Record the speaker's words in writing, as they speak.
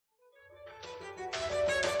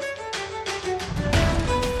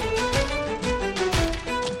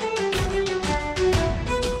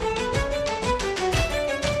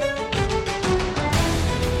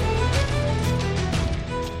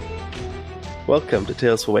Welcome to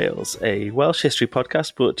Tales for Wales, a Welsh history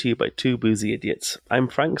podcast brought to you by two boozy idiots. I'm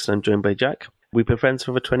Franks and I'm joined by Jack. We've been friends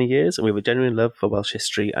for over 20 years and we have a genuine love for Welsh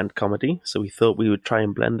history and comedy, so we thought we would try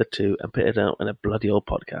and blend the two and put it out in a bloody old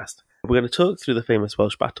podcast. We're going to talk through the famous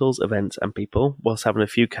Welsh battles, events and people, whilst having a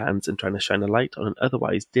few cans and trying to shine a light on an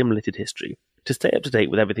otherwise dim-litted history. To stay up to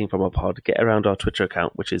date with everything from our pod, get around our Twitter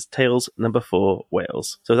account, which is Tales4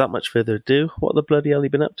 Wales. So without much further ado, what the bloody hell have you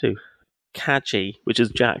been up to? Cadgy, which is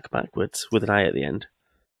Jack backwards with an I at the end.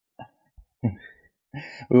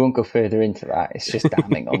 We won't go further into that. It's just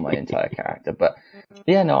damning on my entire character. But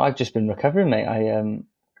yeah, no, I've just been recovering, mate.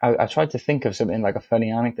 I tried to think of something like a funny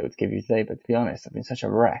anecdote to give you today, but to be honest, I've been such a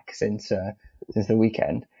wreck since the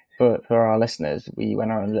weekend. For our listeners, we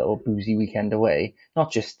went on a little boozy weekend away.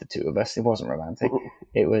 Not just the two of us. It wasn't romantic.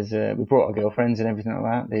 It was we brought our girlfriends and everything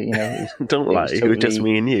like that. Don't lie. It was just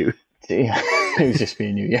me and you. Yeah, it was just me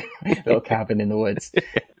and you. Yeah, little cabin in the woods.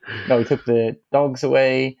 No, we took the dogs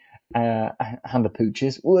away. And the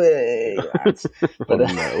pooches. Way, lads. But,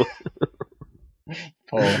 no.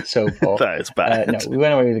 Poor, so poor. That is bad. No, we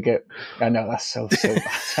went away with a go. I know that's so bad.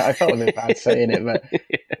 I felt a bit bad saying it, but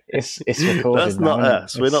it's recorded. That's now, not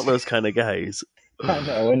us. We're not those kind of guys.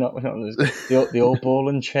 No, we're not those. The old ball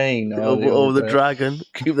and chain. The dragon.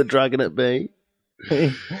 Keep the dragon at bay.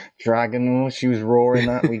 Dragon. She was roaring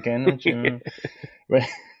that weekend.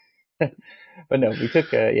 But no, we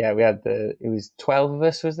took we had it was 12 of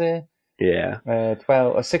us, was there? Yeah.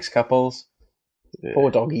 6 couples,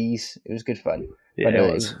 4 doggies. It was good fun. Yeah, but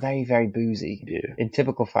it was very, very boozy. Yeah. In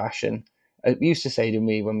typical fashion. We used to say to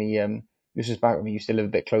me when we, this was back when we used to live a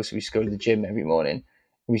bit closer, we used to go to the gym every morning.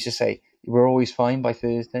 We used to say, we're always fine by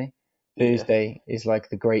Thursday. Thursday is like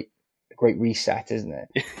the great reset, isn't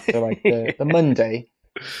it? So like the Monday,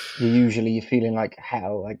 you're feeling like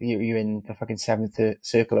hell, like you're in the fucking 7th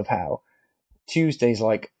circle of hell. Tuesday's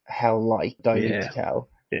like hell light, diluted hell.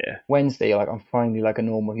 Yeah. Wednesday, you're like, I'm finally like a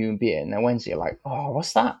normal human being. And Wednesday, you're like, oh,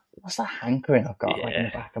 what's that hankering I've got like in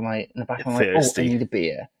the back of my oh, I need a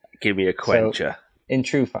beer. Give me a quencher. So, in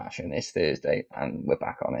true fashion, it's Thursday and we're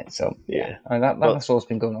back on it. So yeah, that's what's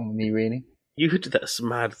been going on with me really. You did that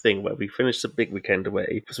mad thing where we finished a big weekend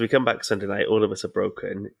away. So we come back Sunday night, all of us are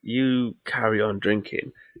broken. You carry on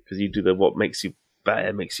drinking because you do what makes you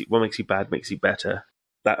better, what makes you bad makes you better.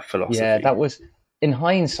 That philosophy. Yeah, that was, in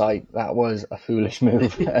hindsight, that was a foolish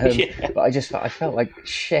move. But I felt like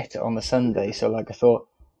shit on the Sunday. So like I thought,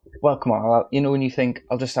 well, come on, when you think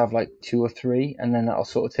I'll just have like 2 or 3 and then that'll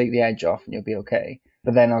sort of take the edge off and you'll be okay.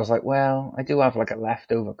 But then I was like, well, I do have like a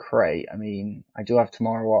leftover crate. I mean, I do have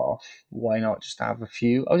tomorrow off. Why not just have a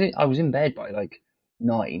few? I was in bed by like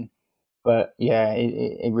 9. But yeah,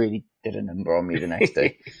 it really did a number on me the next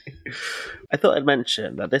day. I thought I'd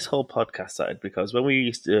mention that this whole podcast started because when we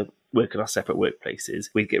used to work in our separate workplaces,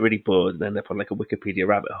 we'd get really bored and end up on like a Wikipedia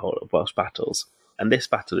rabbit hole of Welsh battles. And this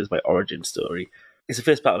battle is my origin story. It's the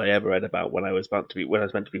first battle I ever read about when I was meant to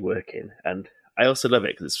be working. And I also love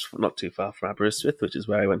it because it's not too far from Aberystwyth, which is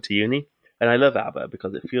where I went to uni. And I love Aber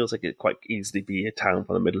because it feels like it quite easily be a town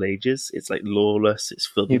from the Middle Ages. It's like lawless, it's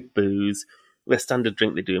filled with booze. The standard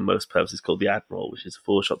drink they do in most pubs is called the Admiral, which is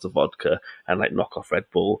 4 shots of vodka and like knockoff Red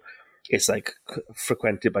Bull. It's like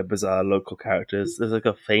frequented by bizarre local characters. There's like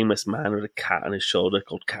a famous man with a cat on his shoulder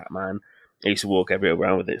called Catman. I used to walk everywhere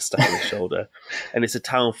around with it stuck on his shoulder. And it's a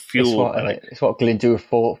town fueled by it's what Glyndŵr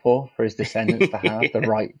fought for his descendants to have the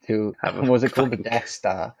right to have what was it called, the Death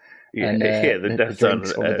Star. Yeah, and, the Death Star.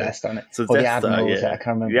 The Death Star on it. So the Admirals, I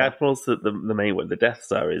can't remember. The Admiral's the main one. The Death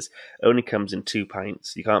Star only comes in 2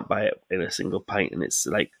 pints. You can't buy it in a single pint, and it's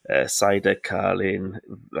like cider, Carlin,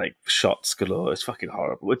 like shots galore. It's fucking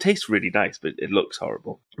horrible. It tastes really nice, but it looks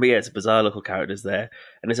horrible. But yeah, it's a bizarre local characters there,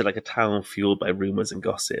 and it's like a town fueled by rumours and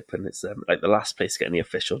gossip, and it's like the last place to get any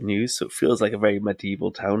official news, so it feels like a very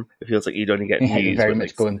medieval town. It feels like you'd only get news. Very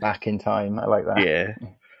much going back in time. I like that. Yeah.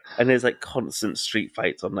 And there's like constant street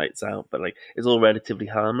fights on nights out, but like it's all relatively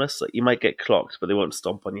harmless. Like you might get clocked, but they won't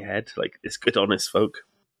stomp on your head. Like it's good, honest folk.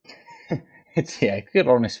 It's good,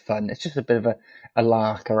 honest fun. It's just a bit of a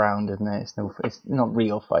lark around, isn't it? It's not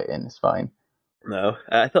real fighting. It's fine. No,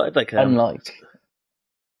 I thought I'd like unlike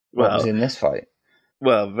what was in this fight.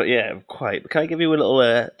 Well, but yeah, quite. Can I give you a little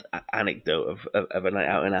anecdote of a night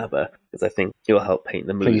out in Aber? Because I think it will help paint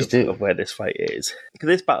the mood of where this fight is. Because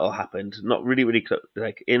this battle happened not really, really close,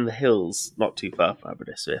 like in the hills, not too far from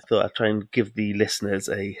Aberystwyth. I thought I'd try and give the listeners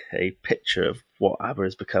a picture of what Aber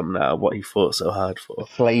has become now, what he fought so hard for.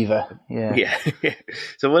 Flavour, yeah. Yeah.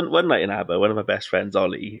 So one night in Aber, one of my best friends,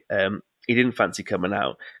 Ollie, he didn't fancy coming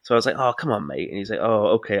out. So I was like, oh, come on, mate. And he's like, oh,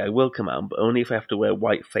 okay, I will come out, but only if I have to wear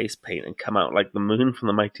white face paint and come out like the moon from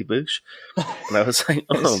the Mighty Boosh. And I was like,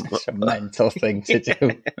 oh. It's a mental thing to do.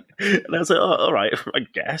 And I was like, oh, all right, I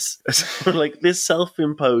guess. So, like, this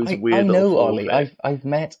self-imposed weird I know Ollie. I've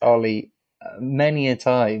met Ollie many a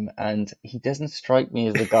time, and he doesn't strike me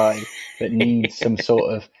as the guy that needs some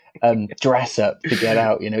sort of dress up to get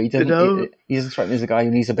out. He doesn't. He doesn't strike me as a guy who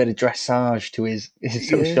needs a bit of dressage to his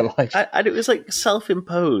social life. And it was like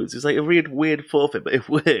self-imposed. It was like a weird forfeit, but it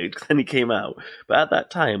worked. Then he came out. But at that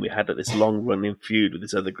time, we had this long-running feud with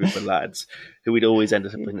this other group of lads who we'd always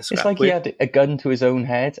ended up in a scrap It's like with. he had a gun to his own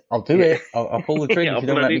head. I'll do it. I'll pull the trigger if you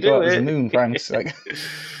don't let me go out as a moon, Franks. Like,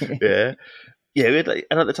 yeah. Yeah,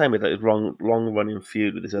 and at the time we had this long-running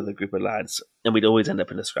feud with this other group of lads, and we'd always end up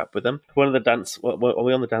in a scrap with them. Are we on the dance floor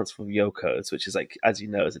of Yoko's, which is like, as you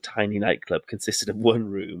know, is a tiny nightclub consisted of one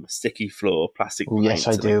room, sticky floor, plastic pints. Yes,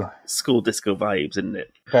 I do. Like school disco vibes, isn't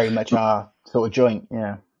it? Very much our sort of joint,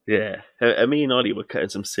 yeah. Yeah, and me and Ollie were cutting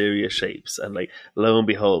some serious shapes, and like lo and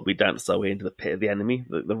behold, we danced our way into the pit of the enemy,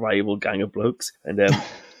 the rival gang of blokes, and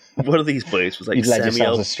one of these boys was like You'd led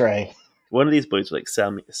yourselves astray. One of these boys was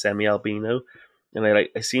like semi-albino, and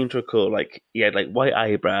I seem to recall like he had like white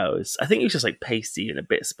eyebrows. I think he was just like pasty and a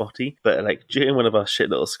bit spotty. But like during one of our shit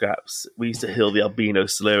little scraps, we used to hurl the albino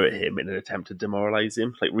slur at him in an attempt to demoralize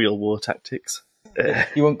him, like real war tactics.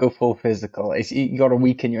 You won't go full physical. You got to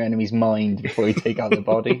weaken your enemy's mind before you take out the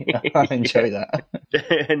body. I enjoy that.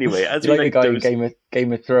 Anyway, as like the guy in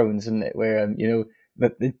Game of Thrones, isn't it? Where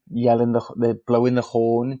they're yelling, they're blowing the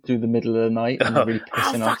horn through the middle of the night and really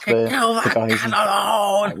pissing off the guys.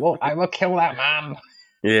 I will kill that man.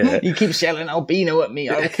 Yeah. He keeps yelling albino at me.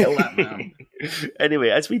 I will kill that man. Anyway,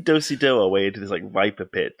 as we do our way into this like viper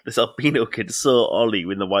pit, this albino kid saw Ollie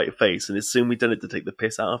with the white face and assumed we'd done it to take the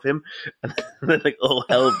piss out of him. And then like all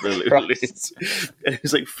hell broke loose. And it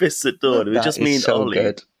was like fists at dawn. It was just me and Ollie.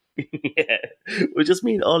 Good. Yeah, it was just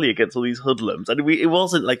me and Ollie against all these hoodlums, and it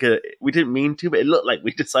wasn't like we didn't mean to, but it looked like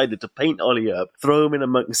we decided to paint Ollie up, throw him in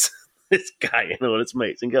amongst this guy and all his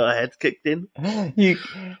mates, and get our heads kicked in.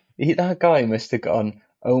 That guy must have gone,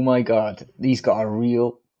 oh my god, he's got a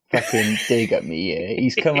real fucking dig at me here.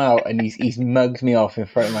 He's come out and he's mugged me off in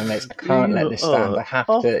front of my mates. I can't let this stand. I have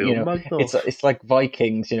to, it's like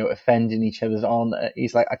Vikings, offending each other's honor.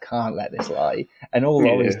 He's like, I can't let this lie. And all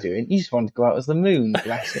Ollie's doing, he just wanted to go out as the moon,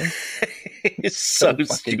 bless him. It's so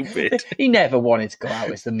stupid. He never wanted to go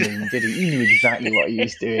out as the moon, did he? He knew exactly what he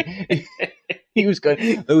was doing. He was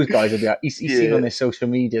going, those guys will be out. He's seen on their social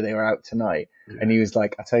media they were out tonight. And he was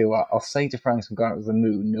like, I tell you what, I'll say to Franks I'm going out with the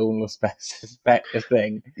moon, no one will suspect a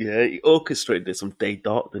thing. Yeah, he orchestrated some day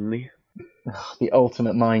dot, didn't he? The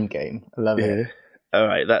ultimate mind game. I love it. All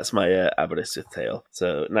right, that's my Aberystwyth tale.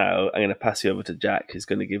 So now I'm going to pass you over to Jack, who's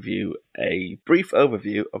going to give you a brief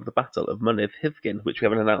overview of the Battle of Mynydd Hyddgen, which we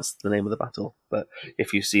haven't announced the name of the battle. But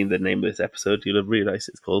if you've seen the name of this episode, you'll have realised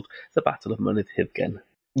it's called the Battle of Mynydd Hyddgen.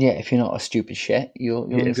 Yeah, if you're not a stupid shit, you'll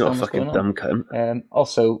if you're not a fucking dumb cunt.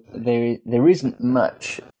 Also, there isn't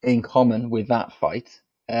much in common with that fight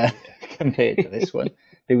compared to this one.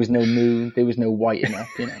 There was no moon, there was no white enough,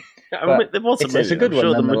 There was a moon. It's a good I'm one,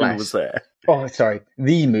 sure the nonetheless. moon was there. Oh, sorry,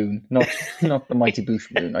 the moon, not the Mighty Boosh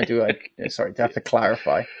moon. Sorry, to have to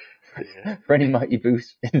clarify. Yeah. For any Mighty Boosh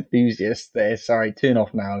enthusiasts there, sorry, turn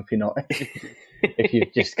off now if you're not. If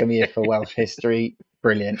you've just come here for Welsh history,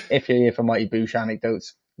 brilliant. If you're here for Mighty Boosh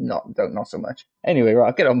anecdotes, not so much. Anyway, right,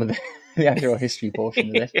 I'll get on with the actual history portion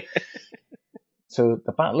of this. So,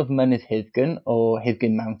 the Battle of Mynydd Hyddgen, or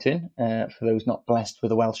Hyddgen Mountain, for those not blessed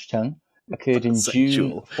with a Welsh tongue, occurred in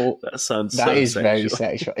June. That sounds that so is sexual. Very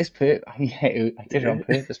sexual. It's I did it on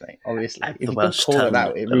purpose, mate. Obviously, if you Welsh don't call tongue. it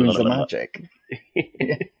out, it ruins the magic.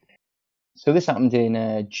 So this happened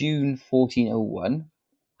in June 1401,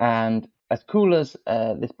 and as cool as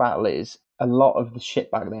this battle is, a lot of the shit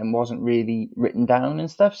back then wasn't really written down and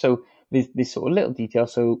stuff. So there's sort of little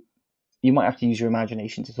details. So you might have to use your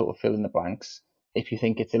imagination to sort of fill in the blanks if you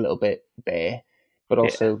think it's a little bit bare. But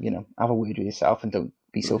also, have a word with yourself and don't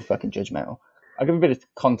be so fucking judgmental. I'll give a bit of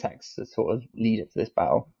context to sort of lead up to this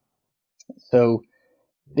battle. So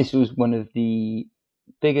this was one of the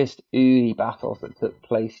biggest early battles that took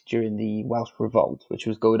place during the Welsh Revolt, which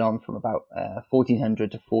was going on from about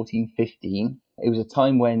 1400 to 1415. It was a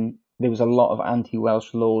time when there was a lot of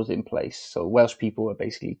anti-Welsh laws in place. So Welsh people were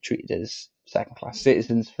basically treated as second-class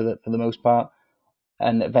citizens for the most part.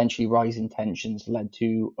 And eventually rising tensions led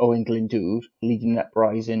to Owain Glyndŵr leading an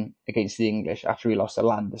uprising against the English after he lost a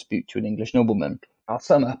land dispute to an English nobleman. I'll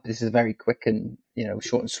sum up. This is a very quick and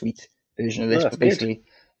short and sweet version of this. But basically,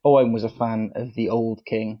 Owain was a fan of the old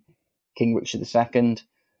king, King Richard II.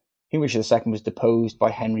 King Richard II was deposed by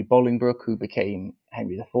Henry Bolingbroke, who became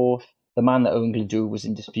Henry IV. The man that owned Glyndŵr was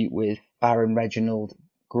in dispute with Baron Reginald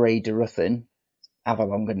Grey de Ruthyn. Have a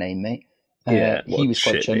longer name, mate. He was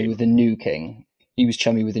quite chummy with the new king.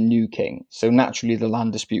 So naturally the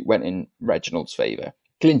land dispute went in Reginald's favour.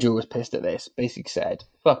 Glyndŵr was pissed at this, basically said,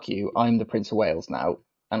 fuck you, I'm the Prince of Wales now,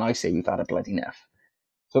 and I say we've had a bloody enough.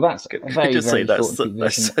 So that's a very, very short version.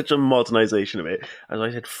 That's such a modernisation of it. As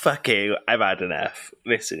I said, fuck you, I've had enough.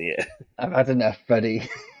 Listen here. I've had enough, buddy.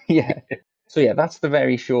 Yeah. So yeah, that's the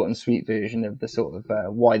very short and sweet version of the sort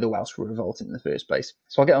of why the Welsh were revolting in the first place.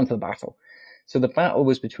 So I'll get on to the battle. So the battle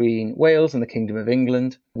was between Wales and the Kingdom of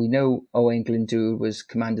England. We know Owain Glyndŵr was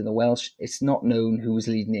commanding the Welsh. It's not known who was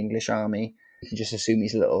leading the English army. You can just assume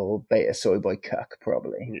he's a little beta soy boy cuck,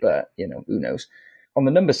 probably. But, who knows. On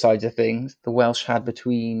the number side of things, the Welsh had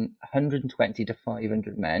between 120 to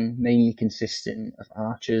 500 men, mainly consisting of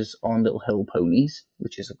archers on little hill ponies,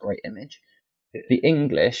 which is a great image. The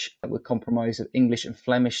English were comprised of English and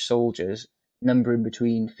Flemish soldiers, numbering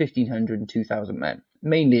between 1,500 and 2,000 men,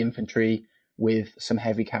 mainly infantry, with some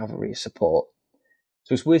heavy cavalry support.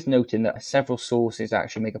 So it's worth noting that several sources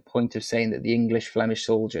actually make a point of saying that the English Flemish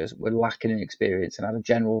soldiers were lacking in experience and had a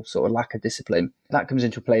general sort of lack of discipline. That comes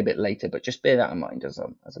into play a bit later, but just bear that in mind as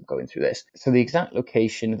I'm going through this. So the exact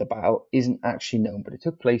location of the battle isn't actually known, but it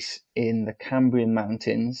took place in the Cambrian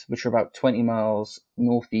Mountains, which are about 20 miles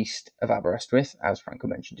northeast of Aberystwyth, as Franco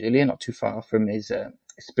mentioned earlier, not too far from his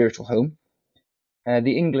spiritual home.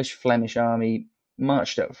 The English Flemish army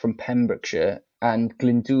marched up from Pembrokeshire, and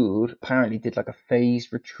Glyndŵr apparently did like a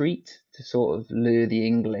phased retreat to sort of lure the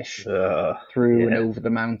English through and over the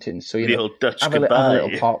mountains. So the old Dutch have goodbye. Have a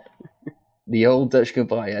little pop. The old Dutch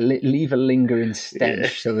goodbye. Leave a lingering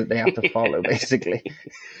stench so that they have to follow, basically.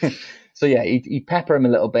 So yeah, he'd pepper them a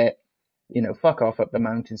little bit, fuck off up the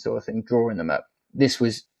mountain sort of thing, drawing them up. This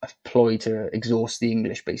was a ploy to exhaust the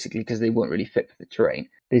English, basically, because they weren't really fit for the terrain.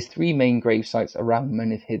 There's 3 main grave sites around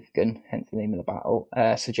Mynydd Hyddgen, hence the name of the battle,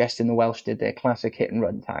 suggesting the Welsh did their classic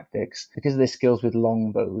hit-and-run tactics. Because of their skills with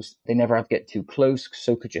longbows, they never had to get too close,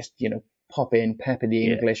 so could just, pop in, pepper the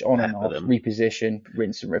English, on and off, reposition,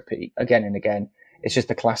 rinse and repeat, again and again. It's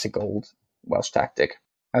just a classic old Welsh tactic.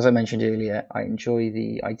 As I mentioned earlier, I enjoy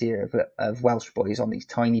the idea of Welsh boys on these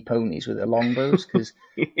tiny ponies with their longbows, because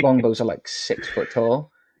longbows are like 6 foot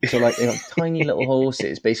tall. So like they're like tiny little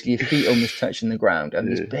horses, basically your feet almost touching the ground, and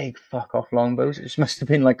these big fuck off longbows. It just must have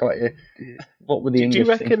been like what were the English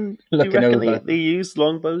looking over? They used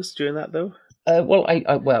longbows during that though?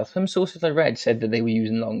 Well, some sources I read said that they were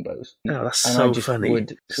using longbows. No, that's and so I just funny.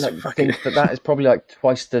 Would think that is probably like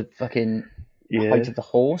twice the fucking height of the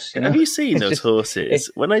horse. Have you seen those horses?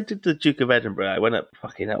 When I did the Duke of Edinburgh, I went up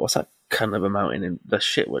fucking hell, what's that cunt of a mountain, and the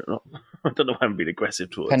shit went up. I don't know why I'm being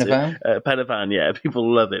aggressive towards Penavan? it. Penavan, yeah,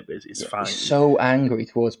 people love it, but it's fine. He's so angry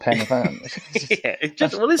towards Penavan.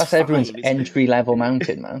 That's everyone's entry level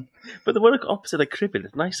mountain, man. But the one opposite like Cribbin,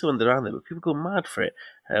 it's nice when they're around there, but people go mad for it.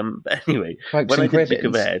 But anyway, when I did Duke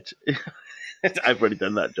of Ed, I've already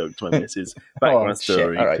done that joke to my missus. Background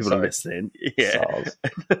story. Right, people are listening. Yeah.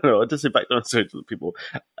 No, just a background story to the people.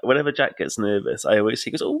 Whenever Jack gets nervous, I always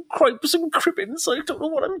say, "Oh, cripes some cribbins! I don't know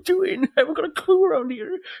what I'm doing. I haven't got a clue around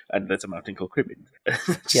here." And there's a mountain called Cribbin.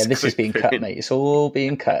 Yeah, this is being cut, mate. It's all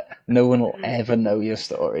being cut. No one will ever know your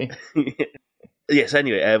story. Yes.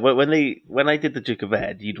 Anyway, when I did the Duke of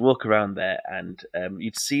Ed, you'd walk around there and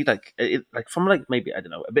you'd see from maybe I don't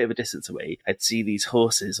know a bit of a distance away. I'd see these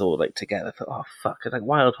horses all like together. I thought, oh fuck, like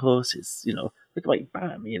wild horses, Look like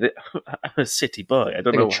bam. I'm a city boy. I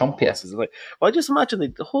don't know what horses are like. Well, I just imagine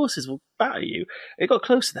the horses will batter you. It got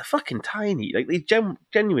closer. They're fucking tiny. Like they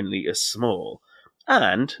genuinely are small.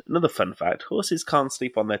 And another fun fact: horses can't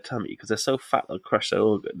sleep on their tummy because they're so fat they'll crush their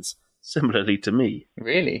organs. Similarly to me.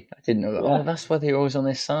 Really? I didn't know that. Yeah. Oh, that's why they're always on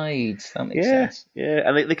their sides. That makes sense. Yeah,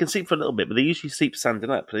 and they can sleep for a little bit, but they usually sleep standing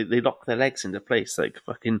up. They lock their legs into place like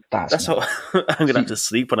fucking... That's what I'm going to have to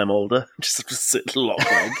sleep when I'm older. Just have to sit locked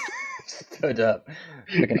legged. Stood up,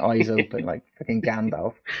 fucking eyes open, like fucking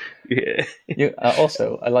Gandalf. Yeah.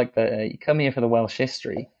 Also, I like that you come here for the Welsh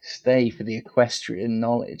history, stay for the equestrian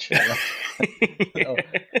knowledge.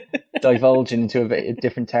 Divulging into a bit of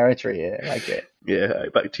different territory here. I like it. Yeah,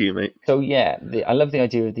 back to you, mate. So yeah, I love the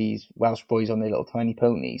idea of these Welsh boys on their little tiny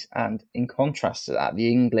ponies, and in contrast to that,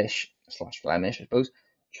 the English/Flemish, I suppose,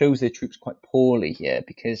 chose their troops quite poorly here,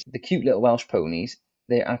 because the cute little Welsh ponies,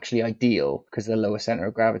 they're actually ideal because they're lower centre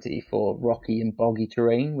of gravity for rocky and boggy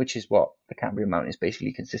terrain, which is what the Cambrian Mountains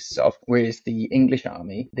basically consists of. Whereas the English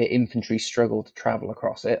army, their infantry struggle to travel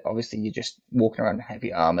across it. Obviously, you're just walking around in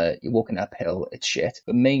heavy armour, you're walking uphill, it's shit.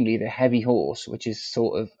 But mainly the heavy horse, which is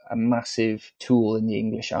sort of a massive tool in the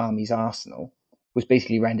English army's arsenal, was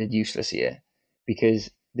basically rendered useless here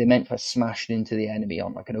because they're meant for smashing into the enemy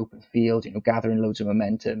on like an open field, gathering loads of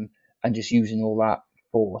momentum and just using all that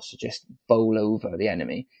force to just bowl over the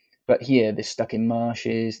enemy. But here they're stuck in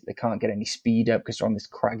marshes, they can't get any speed up because they're on this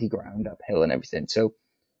craggy ground uphill and everything. So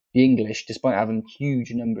the English, despite having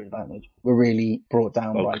huge number advantage, were really brought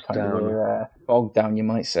down by kind of their bogged down, you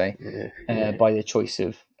might say, by the choice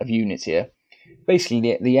of units here.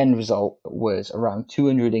 Basically, the end result was around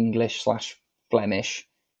 200 English/Flemish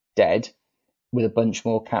dead, with a bunch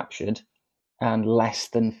more captured, and less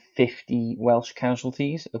than 50 Welsh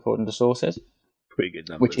casualties, according to sources. Pretty good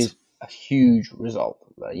numbers. Which is a huge result,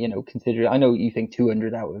 considering, I know you think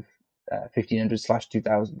 200 out of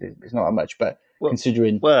 1,500/2,000 is not that much, but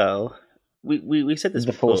considering... Well, we said this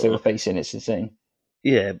the before. force they were facing, it's insane.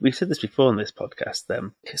 Yeah, we've said this before on this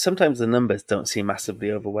podcast. Sometimes the numbers don't seem massively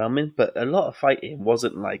overwhelming, but a lot of fighting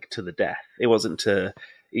wasn't like to the death. It wasn't to,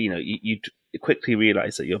 you'd quickly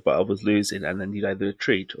realise that your battle was losing, and then you'd either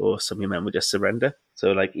retreat or some of your men would just surrender.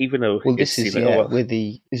 So, even though this is where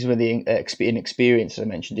the inexperience I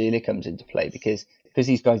mentioned earlier comes into play, because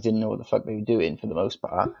these guys didn't know what the fuck they were doing for the most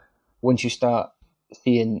part. Once you start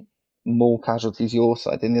seeing more casualties your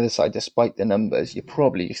side than the other side, despite the numbers, you're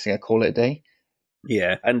probably just going to call it a day.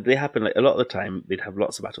 Yeah, and they happen a lot of the time. They'd have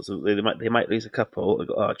lots of battles. So they might lose a couple. And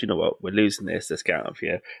go, do you know what? We're losing this. Let's get out of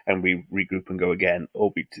here, and we regroup and go again.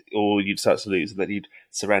 Or you'd start to lose, and then you'd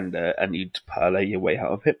surrender, and you'd parlay your way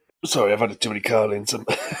out of it. Sorry, I've had too many carlings. I'm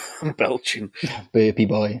belching. Burpee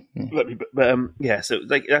boy. So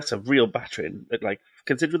that's a real battering.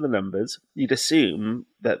 Considering the numbers, you'd assume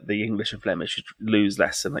that the English and Flemish should lose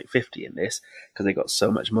less than 50 in this because they got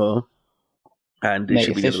so much more. And it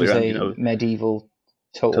should be the other way around. Medieval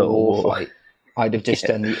total war fight, I'd have just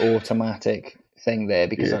done the automatic thing there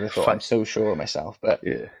because I thought I'm so sure of myself. But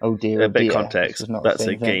oh dear, a bit of context. That's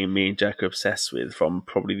a game me and Jack are obsessed with from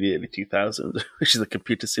probably the early 2000s, which is a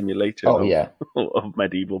computer simulator of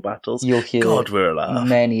medieval battles. You'll hear we're alive.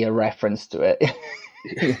 Many a reference to it.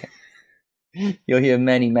 You'll hear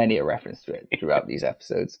many a reference to it throughout these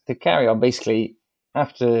episodes. To carry on, basically,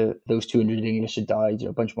 after those 200 English had died,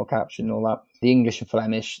 a bunch more captured and all that, the English and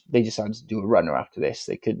Flemish, they decided to do a runner after this.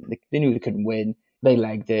 They knew they couldn't win. They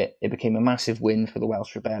legged it. It became a massive win for the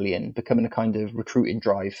Welsh Rebellion, becoming a kind of recruiting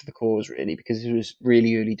drive for the cause, really, because it was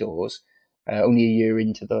really early doors, only a year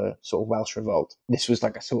into the sort of Welsh revolt. This was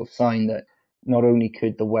like a sort of sign that not only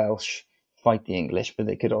could the Welsh fight the English, but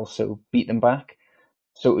they could also beat them back.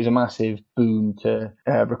 So it was a massive boom to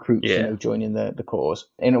recruits, joining the cause.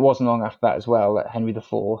 And it wasn't long after that as well that Henry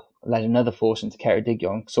IV led another force into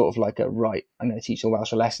Ceredigion, sort of like I'm going to teach the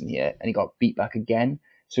Welsh a lesson here. And he got beat back again.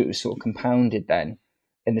 So it was sort of compounded then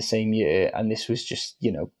in the same year. And this was just,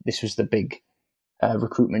 this was the big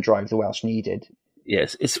recruitment drive the Welsh needed.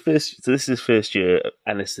 Yes, it's first. So this is his first year,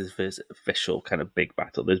 and this is his first official kind of big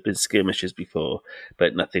battle. There's been skirmishes before,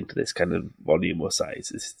 but nothing to this kind of volume or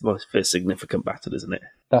size. It's the first significant battle, isn't it?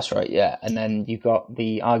 That's right, yeah. And then you've got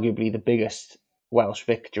arguably the biggest Welsh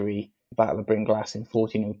victory, Battle of Brynglas in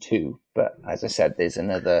 1402. But as I said, there's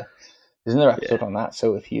another episode on that.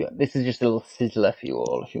 So this is just a little sizzler for you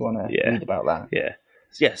all if you want to read about that. Yeah.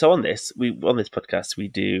 So on this podcast, we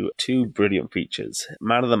do two brilliant features,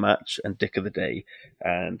 Man of the Match and Dick of the Day.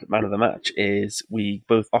 And Man of the Match is we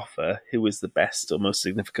both offer who was the best or most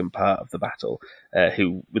significant part of the battle,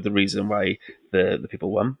 who with the reason why the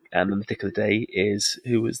people won. And then the Dick of the Day is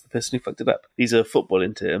who was the person who fucked it up. These are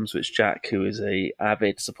footballing terms, which Jack, who is a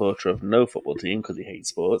avid supporter of no football team because he hates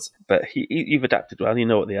sports, but you've adapted well, you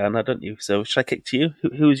know what they are now, don't you? So should I kick to you?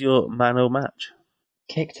 Who is your Man of Match?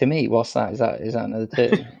 Kick to me? What's that? Is that another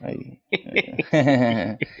term?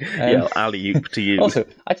 Alley-oop to you. Also,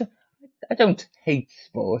 I don't hate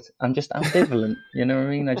sport. I'm just ambivalent. You know what I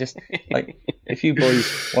mean? I just if you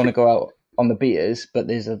boys want to go out on the beers, but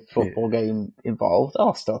there's a football game involved,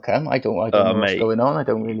 I'll still come. I don't know what's going on. I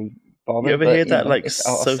don't really bother. You ever hear that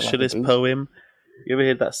socialist poem? You ever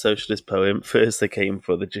heard that socialist poem? First they came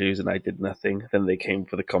for the Jews and I did nothing. Then they came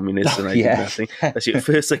for the communists and I did nothing. That's it.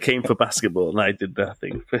 First they came for basketball and I did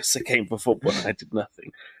nothing. First they came for football and I did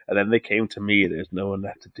nothing. And then they came to me and there's no one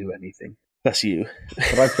left to do anything. That's you.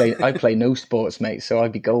 But I play no sports, mate, so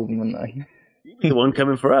I'd be golden, wouldn't I? You'd be the one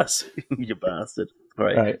coming for us, you bastard.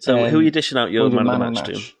 Right. So who are you dishing out your Man of the Match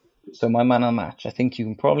to? So my man on match, I think you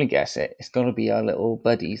can probably guess it. It's got to be our little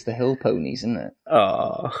buddies, the hill ponies, isn't it?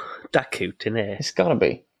 Oh, that cute, innit? It's got to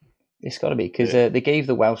be. It's got to be because Yeah. they gave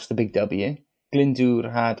the Welsh the big W.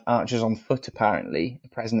 Glyndŵr had archers on foot, apparently,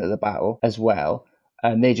 present at the battle as well,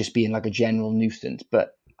 and they're just being like a general nuisance.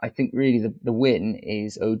 But I think really the win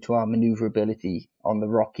is owed to our manoeuvrability on the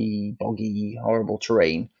rocky, boggy, horrible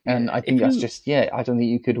terrain, and I think that's just I don't think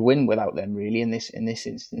you could win without them really. In this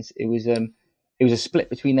instance, it was a split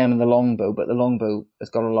between them and the longbow, but the longbow has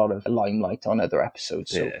got a lot of limelight on other episodes,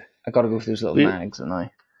 so I got to go for those little nags, and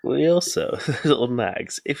I. We also, little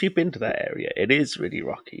nags, if you've been to that area, it is really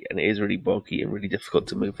rocky and it is really boggy and really difficult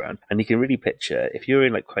to move around. And you can really picture, if you're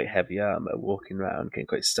in like quite heavy armour, walking around, getting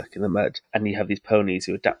quite stuck in the mud, and you have these ponies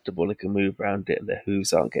who are adaptable and can move around it and their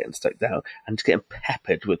hooves aren't getting stuck down, and just getting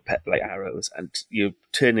peppered with like arrows, and you're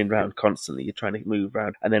turning around constantly, you're trying to move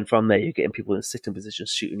around, and then from there you're getting people in sitting positions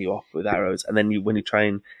shooting you off with arrows, and then when you try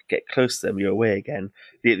and get close to them, you're away again,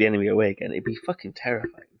 the enemy away again. It'd be fucking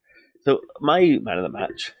terrifying. So my man of the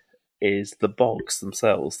match is the bogs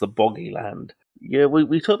themselves, the boggy land. Yeah,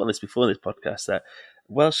 we talked about this before in this podcast, that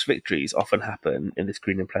Welsh victories often happen in this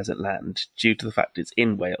green and pleasant land due to the fact it's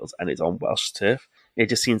in Wales and it's on Welsh turf. It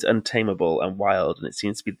just seems untamable and wild, and it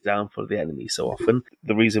seems to be the downfall of the enemy so often.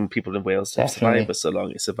 The reason people in Wales have survived for so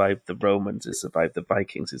long, it survived the Romans, it survived the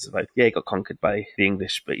Vikings, it survived, it got conquered by the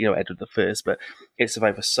English, but Edward I, but it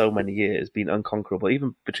survived for so many years, being unconquerable,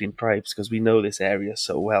 even between tribes, because we know this area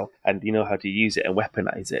so well, and you know how to use it and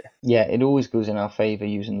weaponize it. Yeah, it always goes in our favour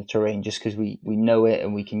using the terrain, just because we know it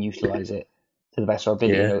and we can utilise it to the best of our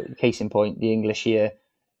ability. Yeah. Case in point, the English here,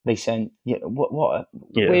 they sent where are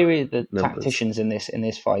the tacticians in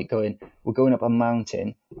this fight going? We're going up a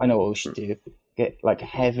mountain. I know what we should do. Get like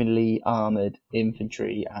heavily armoured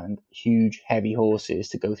infantry and huge heavy horses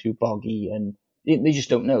to go through boggy, and they just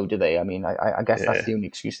don't know, do they? I mean, I guess that's the only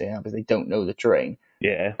excuse they have, is they don't know the terrain.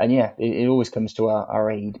 Yeah. And it always comes to our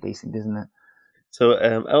aid, basically, doesn't it?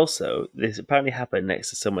 So also, this apparently happened next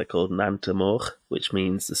to somewhere called Nantamor, which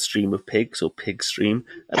means the stream of pigs, or pig stream,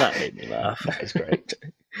 and that made me laugh. That is great.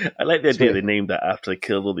 I like the idea they named that after they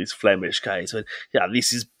killed all these Flemish guys. But,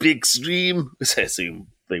 this is Big Stream. I assume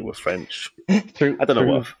they were French. I don't know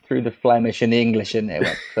what. Through the Flemish and the English, and they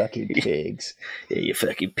went, fucking pigs. Yeah, you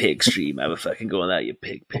fucking pig stream. Have a fucking go on that, you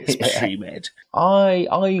pig piss stream head. I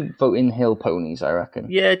vote in hill ponies, I reckon.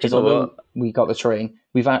 Yeah, because although we got the terrain,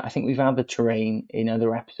 I think we've had the terrain in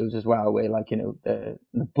other episodes as well, where the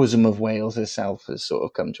bosom of Wales itself has sort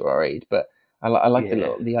of come to our aid. But I like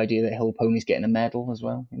the idea that hill ponies getting a medal as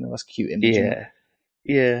well. That's a cute image.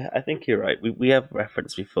 Yeah, I think you're right. We have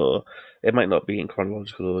referenced before. It might not be in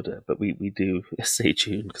chronological order, but we do stay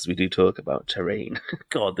tuned, because we do talk about terrain.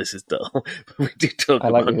 God, this is dull. But we do talk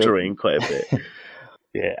about terrain quite a bit.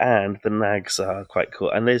 Yeah, and the nags are quite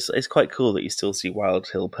cool. And it's quite cool that you still see wild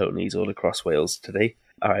hill ponies all across Wales today.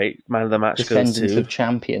 All right, man of the match goes to... Descendants of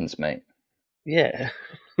champions, mate. Yeah.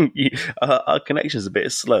 Our connection's a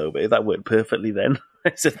bit slow, but that worked perfectly then.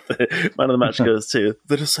 I said the man of the match goes to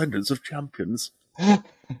the descendants of champions. All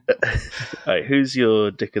right, who's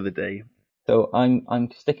your dick of the day? So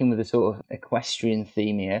I'm sticking with the sort of equestrian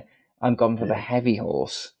theme here. I'm gone for the heavy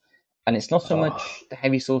horse, and it's not so much the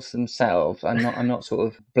heavy horse themselves. I'm not sort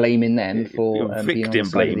of blaming them for being on the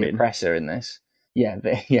side of the oppressor in this. Yeah,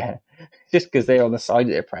 just because they're on the side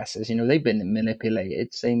of the oppressors, they've been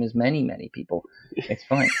manipulated, same as many people. It's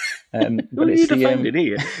fine. But what are you defending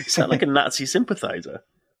here? You sound like a Nazi sympathiser.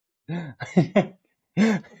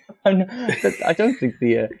 I don't think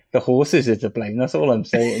the horses are to blame. That's all I'm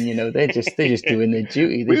saying. They're just doing their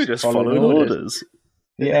duty. We're just following orders.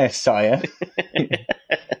 Yeah, sire.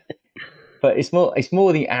 But it's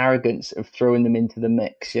more the arrogance of throwing them into the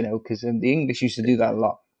mix. Because the English used to do that a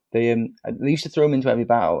lot. They used to throw them into every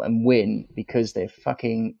battle and win because they're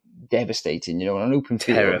fucking devastating. On an open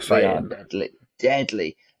field, terrifying. They are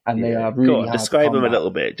deadly. And they are really hard describe them a little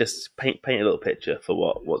bit. Just paint a little picture for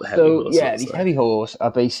what the heavy horse is. These heavy horse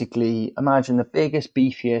are basically, imagine the biggest,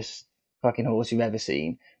 beefiest fucking horse you've ever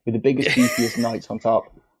seen, with the biggest, beefiest knights on top.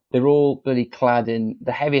 They're all bloody clad in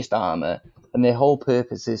the heaviest armour, and their whole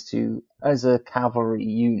purpose is to, as a cavalry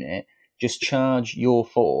unit, just charge your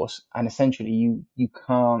force, and essentially you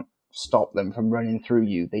can't stop them from running through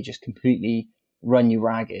you. They just completely run you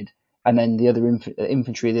ragged. And then the other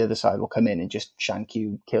infantry on the other side will come in and just shank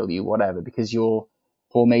you, kill you, whatever, because your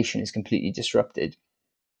formation is completely disrupted.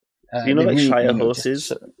 Like Shire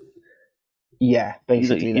horses? Yeah,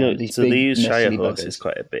 basically. So they use Shire horses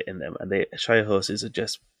quite a bit in them, and Shire horses are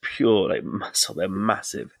just pure muscle. They're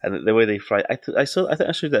massive, and the way they fly. I think I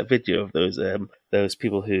showed that video of those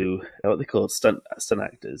people who what they call stunt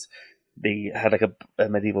actors. they had like a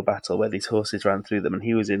medieval battle where these horses ran through them, and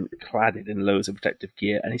he was cladded in loads of protective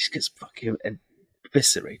gear, and he just gets fucking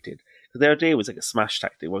eviscerated. Because their idea was like a smash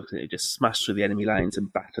tactic, wasn't it? Just smash through the enemy lines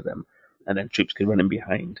and batter them, and then troops could run in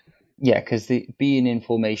behind. Yeah, because being in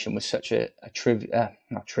formation was such a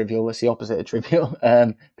not trivial, it's the opposite of trivial,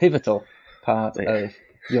 pivotal part of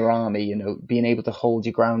your army, being able to hold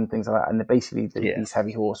your ground and things like that. And basically these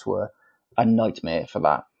heavy horse were a nightmare for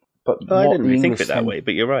that. But I didn't really think of it that way,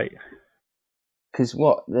 but you're right. Because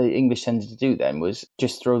what the English tended to do then was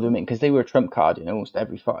just throw them in, because they were a trump card in almost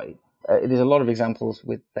every fight. There's a lot of examples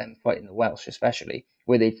with them fighting the Welsh, especially,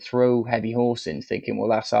 where they throw heavy horse in, thinking, well,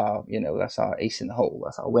 that's our ace in the hole,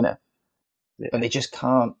 that's our winner. Yeah. But they just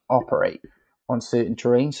can't operate on certain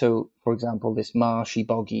terrain. So, for example, this marshy,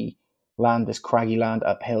 boggy land, this craggy land,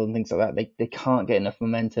 uphill and things like that, they can't get enough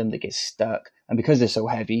momentum, they get stuck. And because they're so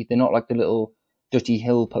heavy, they're not like the little dutty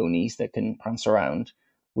hill ponies that can prance around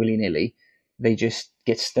willy-nilly. They just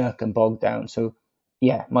get stuck and bogged down. So,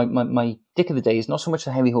 yeah, my dick of the day is not so much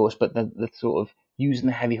the heavy horse, but the sort of using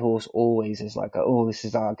the heavy horse always as like, this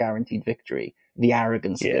is our guaranteed victory. The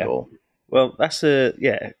arrogance of it all. Well, that's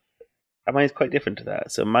mine's quite different to that.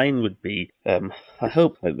 So mine would be, I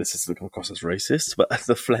hope this isn't come across as racist, but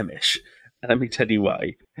the Flemish. And let me tell you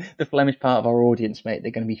why. The Flemish part of our audience, mate,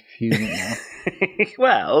 they're going to be fuming now.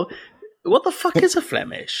 Well, what the fuck is a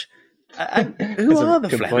Flemish? And who are the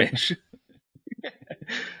Flemish?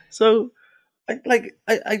 So, I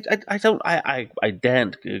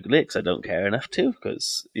daren't Google it because I don't care enough to,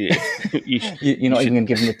 because you're not even going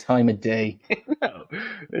to give them the time of day.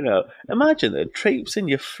 No. Imagine that traipsing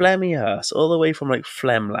your phlegmy ass all the way from like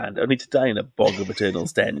Phlegmland, only to die in a bog of eternal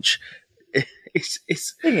stench. It's the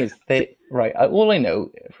thing is, right. All I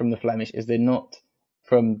know from the Flemish is they're not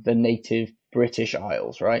from the native British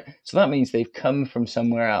Isles, right? So that means they've come from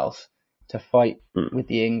somewhere else to fight with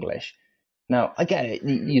the English. Now, I get it,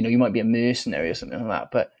 you might be a mercenary or something like that,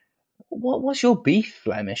 but what's your beef,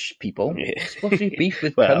 Flemish people? Yeah. What's your beef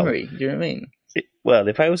with Cymru? Do you know what I mean? Well,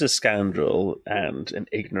 if I was a scoundrel and an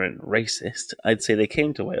ignorant racist, I'd say they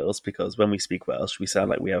came to Wales because when we speak Welsh, we sound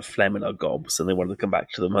like we have phlegm in our gobs, and they wanted to come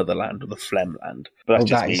back to the motherland or the Phlegmland. But that's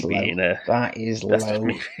just me being a... That is low.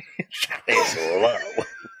 That is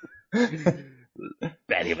low.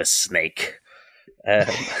 Belly of a snake.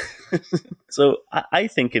 So I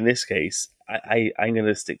think in this case, I'm going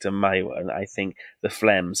to stick to my one. I think the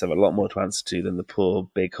Phlegms have a lot more to answer to than the poor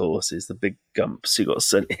big horses, the big gumps who got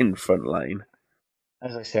sent in front line.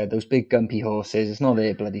 As I said, those big gumpy horses, it's not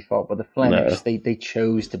their bloody fault, but the Flemish, they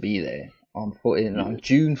chose to be there. On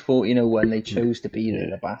June 1401, they chose to be there,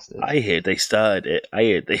 the bastards. I heard they started it. I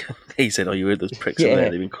heard they said, you heard those pricks over there,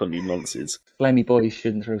 they've been calling you nonsense. Flemmy boys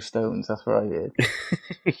shouldn't throw stones, that's what I heard.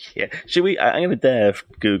 Yeah. Should we, I'm going to dare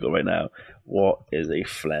Google right now, what is a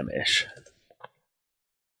Flemish?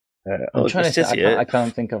 I'm trying to I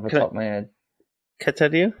can't think off the top of my head. Can I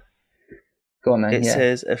tell you? Go on then, It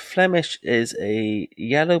says a Flemish is a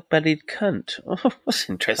yellow-bellied cunt. Oh, that's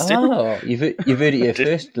interesting. Oh, you've heard it here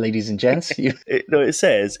first, ladies and gents. It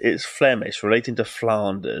says it's Flemish, relating to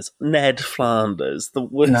Flanders. Ned Flanders, the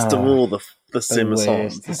worst of all the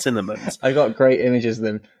Simpsons, the Cinnamons. I got great images of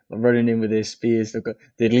them running in with their spears. They've got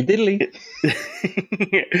diddly diddly.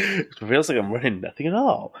 It feels like I'm running nothing at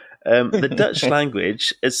all. The Dutch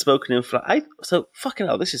language is spoken in Flanders. So, fucking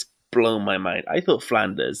hell, this is blown my mind. I thought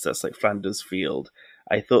Flanders, that's like Flanders Field.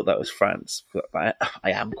 I thought that was France. I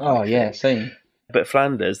am quite yeah, same. But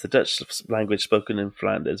Flanders, the Dutch language spoken in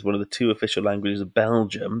Flanders, one of the two official languages of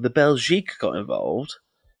Belgium, the Belgique got involved.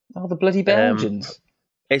 Oh, the bloody Belgians.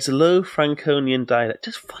 It's a low Franconian dialect.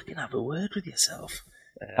 Just fucking have a word with yourself.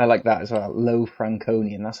 I like that as well. Low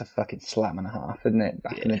Franconian. That's a fucking slap and a half, isn't it?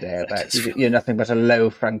 Back in the day, I bet. You're nothing but a low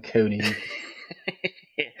Franconian.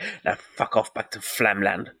 Now fuck off back to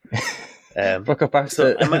Flamland. Fuck off back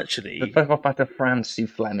to France, you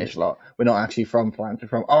Flemish lot. We're not actually from France. We're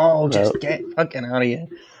from get fucking out of here.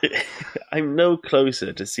 I'm no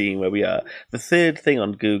closer to seeing where we are. The third thing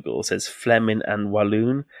on Google says Flemin and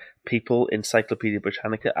Walloon people, Encyclopedia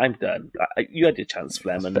Britannica. I'm done. You had your chance,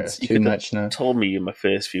 Flemons. You could have told me in my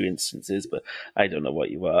first few instances, but I don't know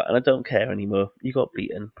what you are, and I don't care anymore. You got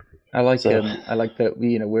beaten. I like that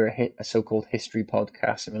we're a so-called history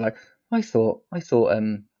podcast, and we're like, I thought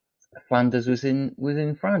Flanders was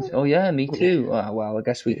in France. Oh yeah, me too. Oh, well, I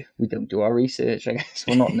guess we don't do our research. I guess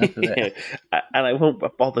we're not enough of it. And I won't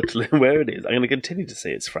bother to learn where it is. I'm going to continue to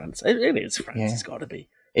say it's France. It is France. Yeah. It's got to be.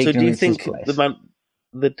 Ignorance, so do you think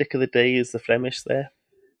the dick of the day is the Flemish there?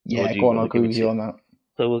 Yeah, go on. I'll agree with you on that.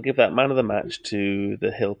 So we'll give that man of the match to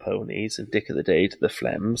the Hill Ponies and Dick of the Day to the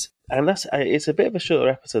Flems. And it's a bit of a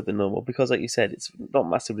shorter episode than normal because, like you said, it's not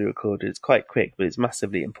massively recorded. It's quite quick, but it's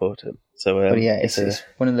massively important. So, but yeah, it's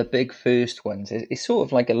one of the big first ones. It's sort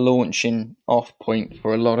of like a launching off point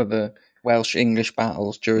for a lot of the Welsh-English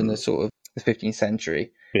battles during the sort of the 15th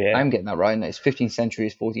century. Yeah. I'm getting that right. It's 15th century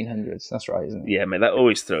is 1400s. That's right, isn't it? Yeah, man, that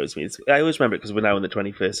always throws me. I always remember it because we're now in the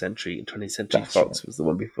 21st century, and 20th Century Fox was the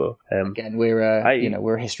one before. Again, we're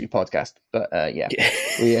a history podcast, but yeah.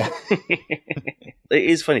 It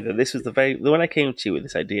is funny though. This was when I came to you with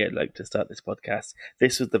this idea, like to start this podcast.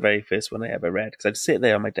 This was the very first one I ever read because I'd sit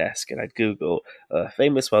there on my desk and I'd Google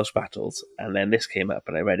famous Welsh battles, and then this came up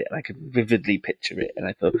and I read it and I could vividly picture it, and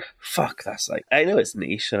I thought, "Fuck, that's like." I know it's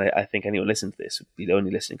niche, and I think anyone listening to this would be only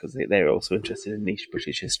listening because they're also interested in niche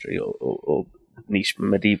British history or niche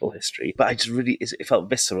medieval history. But I just it felt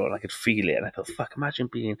visceral and I could feel it, and I thought, fuck, imagine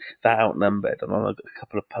being that outnumbered and on a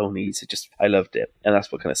couple of ponies. I loved it, and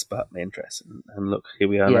that's what kind of sparked my interest. And look, here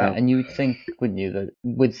we are now. Yeah, and you would think, wouldn't you, that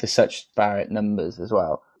with such disparate numbers as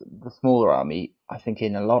well, the smaller army, I think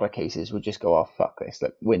in a lot of cases would just go, oh, fuck this,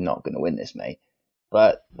 look, we're not going to win this, mate.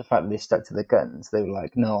 But the fact that they stuck to the guns, they were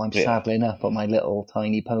like, no, I'm saddling up on my little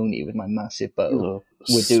tiny pony with my massive bow.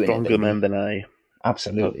 We're doing stronger men than I.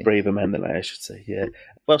 Absolutely. Braver men than I should say, yeah.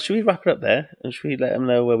 Well, should we wrap it up there? And should we let them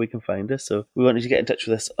know where we can find us? So we want you to get in touch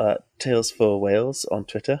with us at Tales for Wales on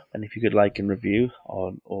Twitter. And if you could like and review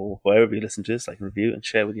or wherever you listen to us, like and review and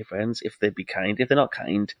share with your friends if they'd be kind. If they're not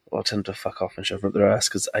kind, well, tell them to fuck off and shove them up their ass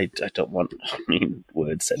because I don't want mean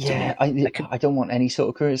words said to me. I don't want any sort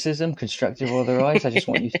of criticism, constructive or otherwise. I just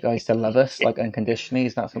want you guys to love us like unconditionally.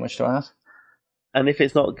 Is that so much to ask? And if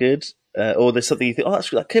it's not good, or there's something you think,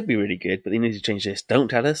 that could be really good, but you need to change this, don't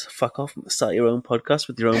tell us. Fuck off. Start your own podcast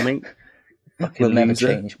with your own mate. We'll never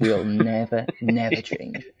change. We'll never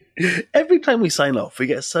change. Every time we sign off, we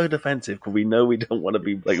get so defensive because we know we don't want to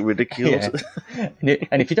be like ridiculed. Yeah.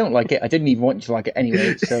 And if you don't like it, I didn't even want you to like it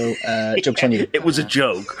anyway, so joke's on you. It was a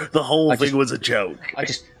joke. The whole thing was a joke. I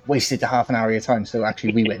just wasted half an hour of your time, so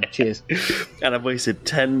actually we win. Cheers. And I've wasted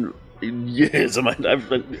 10 years of my life.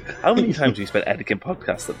 How many times have you spent editing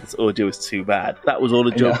podcasts that this audio is too bad? That was all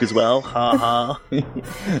a joke as well. Ha ha.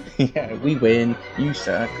 Yeah, we win. You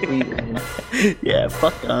suck. We win. Yeah,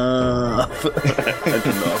 fuck off. I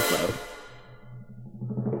did not know.